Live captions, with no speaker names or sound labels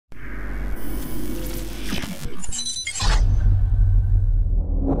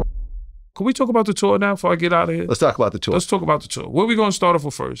can we talk about the tour now before I get out of here? Let's talk about the tour. Let's talk about the tour. Where we going to start off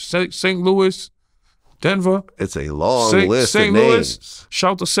with first? St. Louis, Denver. It's a long list St. of Louis, names.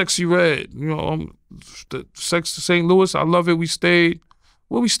 Shout to Sexy Red. You know, the St. Louis, I love it. We stayed,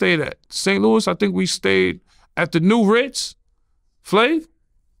 where we stayed at? St. Louis, I think we stayed at the New Ritz. Flav?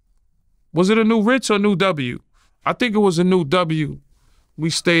 Was it a New Ritz or New W? I think it was a New W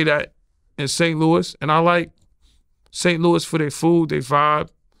we stayed at in St. Louis. And I like St. Louis for their food, their vibe.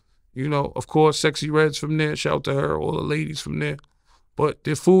 You know, of course, Sexy Red's from there. Shout out to her, all the ladies from there. But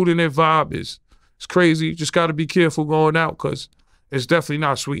their food and their vibe is crazy. You just got to be careful going out because it's definitely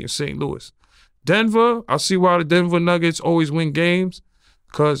not sweet in St. Louis. Denver, I see why the Denver Nuggets always win games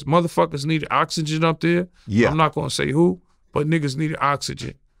because motherfuckers needed oxygen up there. Yeah. I'm not going to say who, but niggas needed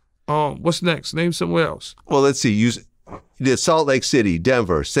oxygen. What's next? Name somewhere else. Well, let's see. You did Salt Lake City,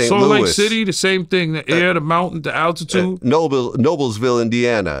 Denver, St. Louis. Salt Lake City, the same thing. The air, the mountain, the altitude. Noblesville,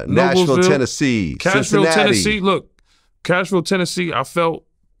 Indiana. Nashville, Tennessee. Cashville, Cincinnati. Tennessee. Look, Cashville, Tennessee, I felt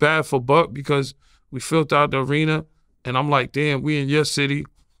bad for Buck because we filled out the arena. And I'm like, damn, we in your city.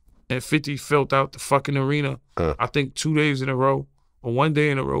 And 50 filled out the fucking arena. I think 2 days in a row or 1 day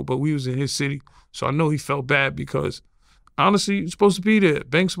in a row. But we was in his city. So I know he felt bad because, honestly, you're supposed to be there.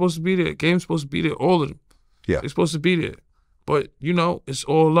 Bank's supposed to be there. Game's supposed to be there. All of them. Yeah. They're supposed to be there. But, you know, it's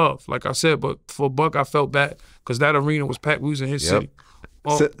all love, like I said. But for Buck, I felt bad because that arena was packed. We was in his city.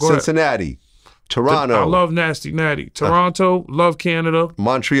 Cincinnati, Toronto. I love Nasty Natty. Toronto, love Canada.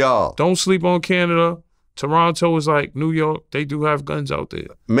 Montreal. Don't sleep on Canada. Toronto is like New York. They do have guns out there.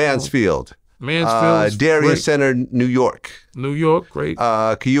 Mansfield. Darius Center, New York. New York, great.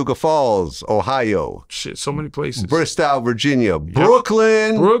 Cuyahoga Falls, Ohio. Shit, so many places. Bristol, Virginia.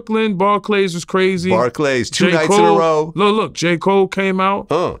 Brooklyn. Brooklyn, Barclays was crazy. Barclays, two nights in a row. Look, J. Cole came out.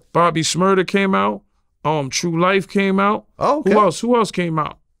 Bobby Smurda came out. True Life came out. Oh, okay. Who else came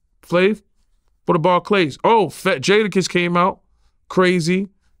out? Flav? For the Barclays. Oh, Fat Jadakiss came out. Crazy.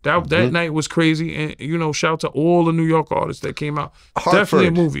 That night was crazy. And, you know, shout out to all the New York artists that came out. Definitely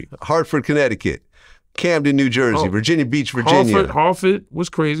a movie. Hartford, Connecticut. Camden, New Jersey. Virginia Beach, Virginia. Hartford was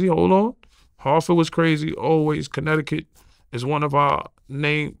crazy. Hold on. Hartford was crazy. Always. Connecticut is one of our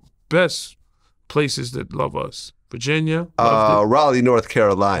best places that love us. Virginia. Raleigh, North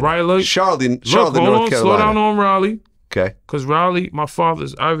Carolina. Charlotte, North Carolina. Slow down on Raleigh. Okay. Because Raleigh,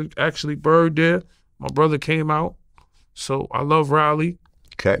 I actually buried there. My brother came out. So I love Raleigh.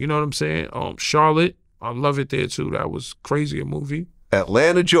 Okay. You know what I'm saying? Charlotte, I love it there too. That was crazy, a movie.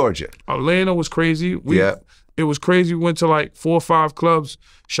 Atlanta, Georgia. Atlanta was crazy. It was crazy. We went to like 4 or 5 clubs.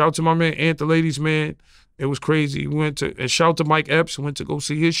 Shout out to my man, Ant the Ladies Man. It was crazy. And shout out to Mike Epps. Went to go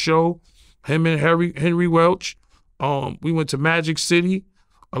see his show. Him and Henry Welch. We went to Magic City.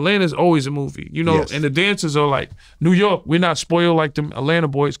 Atlanta's always a movie, you know, and the dancers are like, New York, we're not spoiled like them Atlanta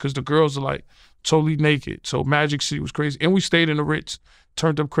boys because the girls are like totally naked. So Magic City was crazy. And we stayed in the Ritz,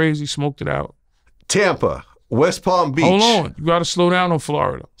 turned up crazy, smoked it out. Tampa, West Palm Beach. Hold on, you got to slow down on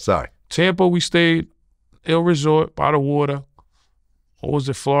Florida. Sorry. Tampa, we stayed El Resort by the water. Or was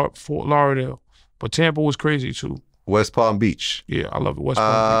it Fort Lauderdale? But Tampa was crazy too. West Palm Beach. Yeah, I love it. West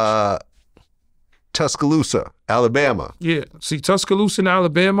Palm Beach. Tuscaloosa, Alabama. Yeah, see Tuscaloosa in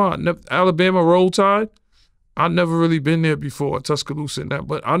Alabama, Alabama Roll Tide. I've never really been there before, Tuscaloosa and that.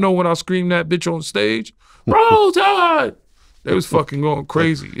 But I know when I screamed that bitch on stage, Roll Tide, they was fucking going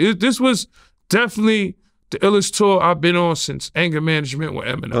crazy. This was definitely the illest tour I've been on since Anger Management with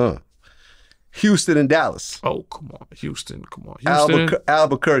Eminem. Houston and Dallas. Oh, come on. Houston, come on. Houston.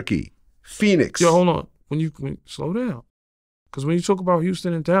 Albuquerque, Phoenix. Yo, hold on. When you slow down. Because when you talk about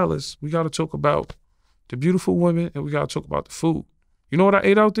Houston and Dallas, we got to talk about the beautiful women and we got to talk about the food. You know what I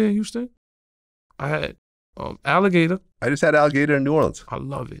ate out there in Houston? I had alligator. I just had alligator in New Orleans. I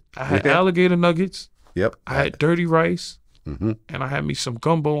love it. I had alligator nuggets. Yep. I had dirty rice. And I had me some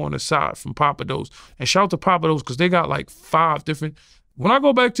gumbo on the side from Papa Do's. And shout out to Papa Do's because they got like 5 different. When I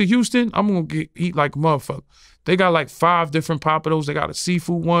go back to Houston, I'm going to eat like a motherfucker. They got like 5 different Papa Do's. They got a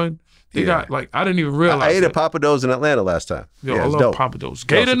seafood one. They got like, I didn't even realize I ate at Papa Do's in Atlanta last time. Yo, I love Papa Do's.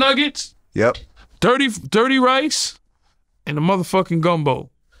 Gator nuggets. Yep. Dirty rice and the motherfucking gumbo.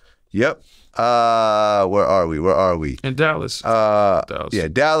 Yep. Where are we? In Dallas. Dallas. Yeah,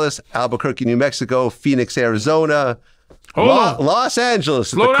 Dallas, Albuquerque, New Mexico, Phoenix, Arizona, Los Angeles,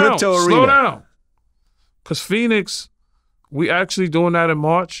 the crypto arena. Slow down. Because Phoenix, we actually doing that in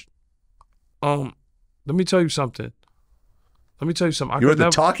March. Let me tell you something. You're at the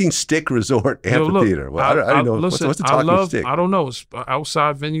Talking Stick Resort Amphitheater. Look, I don't know. Listen, what's the Talking Stick? I don't know. It's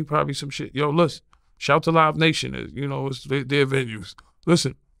outside venue, probably some shit. Yo, listen. Shout to Live Nation. You know, it's their venues.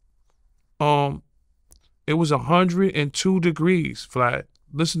 Listen. It was 102 degrees, Vlad.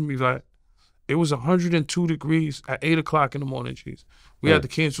 Listen to me, Vlad. It was 102 degrees at 8 o'clock in the morning, G's. We had to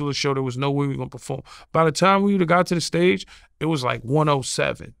cancel the show. There was no way we were going to perform. By the time we got to the stage, it was like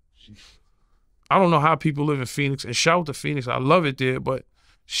 107. I don't know how people live in Phoenix. And shout out to Phoenix. I love it there, but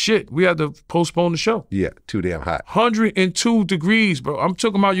shit, we had to postpone the show. Yeah, too damn hot. 102 degrees, bro. I'm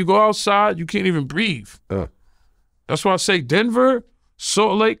talking about you go outside, you can't even breathe. That's why I say Denver,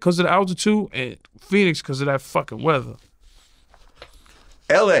 Salt Lake because of the altitude, and Phoenix because of that fucking weather.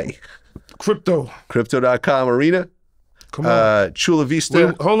 L.A. Crypto. Crypto.com arena. Come on. Chula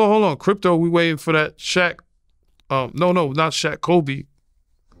Vista. Hold on. Crypto, we waiting for that Shaq. No, not Shaq. Kobe.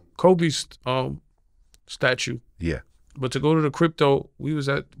 Kobe's statue. Yeah. But to go to the Crypto, we was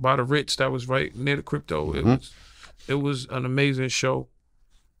by the Ritz that was right near the Crypto. It was an amazing show.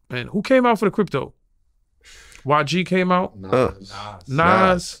 And who came out for the Crypto? YG came out.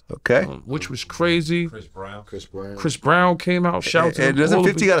 Nas. Okay. Which was crazy. Chris Brown came out. Shout out to him. And doesn't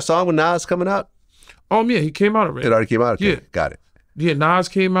 50 got a song with Nas coming out? Yeah, he came out already. It already came out? Okay. Yeah. Got it. Yeah, Nas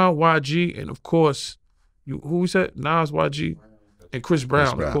came out, YG, and of course, who we said? Nas, YG, and Chris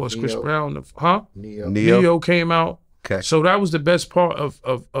Brown, of course. Neo. Chris Brown, Neo came out. Okay. So that was the best part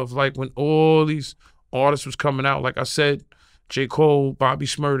of like when all these artists was coming out. Like I said, J. Cole, Bobby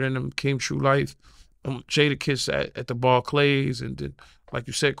Shmurda and them came True Life. Jadakiss at the Barclays, and then, like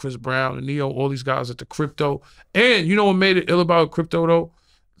you said, Chris Brown and Neo, all these guys at the Crypto. And you know what made it ill about Crypto, though?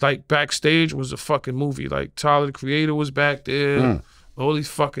 Like, Backstage was a fucking movie. Like, Tyler, the Creator, was back there. All these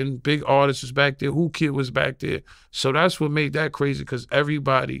fucking big artists was back there. Who Kid was back there. So that's what made that crazy, because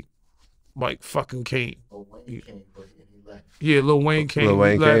everybody, like, fucking came. Lil Wayne came, but he left. Yeah, Lil Wayne came. Lil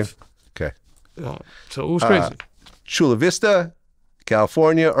Wayne came? Okay. So it was crazy. Chula Vista,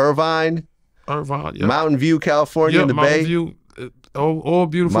 California, Irvine, yeah. Mountain View, California, in the Mountain Bay. View, all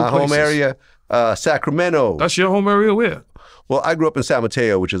beautiful My places. home area, Sacramento. That's your home area? Where? Well, I grew up in San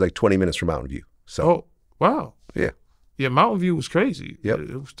Mateo, which is like 20 minutes from Mountain View. So, oh, wow. Yeah. Yeah, Mountain View was crazy. Yep.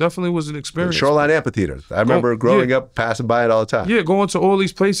 It definitely was an experience. Shoreline Amphitheater. I remember growing up, passing by it all the time. Yeah, going to all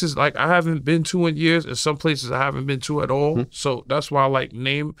these places like I haven't been to in years, and some places I haven't been to at all. So that's why I like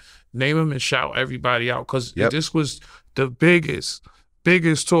name them and shout everybody out, because this was the biggest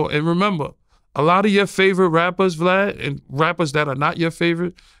tour. And remember, a lot of your favorite rappers, Vlad, and rappers that are not your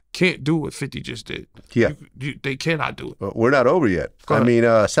favorite, can't do what 50 just did. Yeah. They cannot do it. We're not over yet. I mean,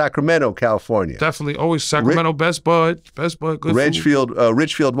 Sacramento, California. Definitely. Always Sacramento, Best Bud, good Richfield,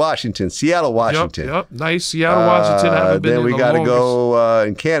 Richfield, Washington, Seattle, Washington. Yep. Nice. Seattle, Washington. Haven't been then we got to go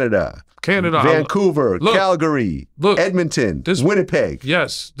in Canada. Vancouver, Calgary, Edmonton, Winnipeg.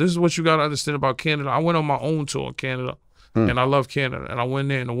 Yes. This is what you got to understand about Canada. I went on my own tour in Canada, and I love Canada. And I went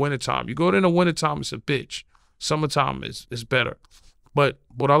there in the wintertime. You go there in the wintertime, it's a bitch. Summertime is better. But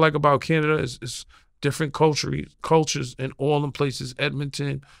what I like about Canada is different cultures in all them places.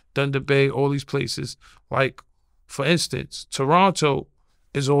 Edmonton, Thunder Bay, all these places. Like, for instance, Toronto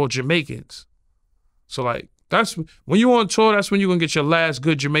is all Jamaicans. So, like, that's when you're on tour, that's when you're gonna get your last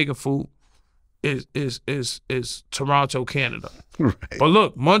good Jamaican food is Toronto, Canada. Right. But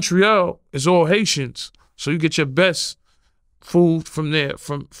look, Montreal is all Haitians. So you get your best food from there,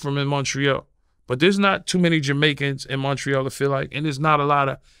 from in Montreal. But there's not too many Jamaicans in Montreal, I feel like, and there's not a lot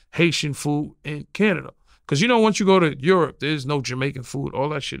of Haitian food in Canada. Because, you know, once you go to Europe, there's no Jamaican food. All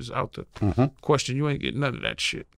that shit is out there. Question, you ain't getting none of that shit.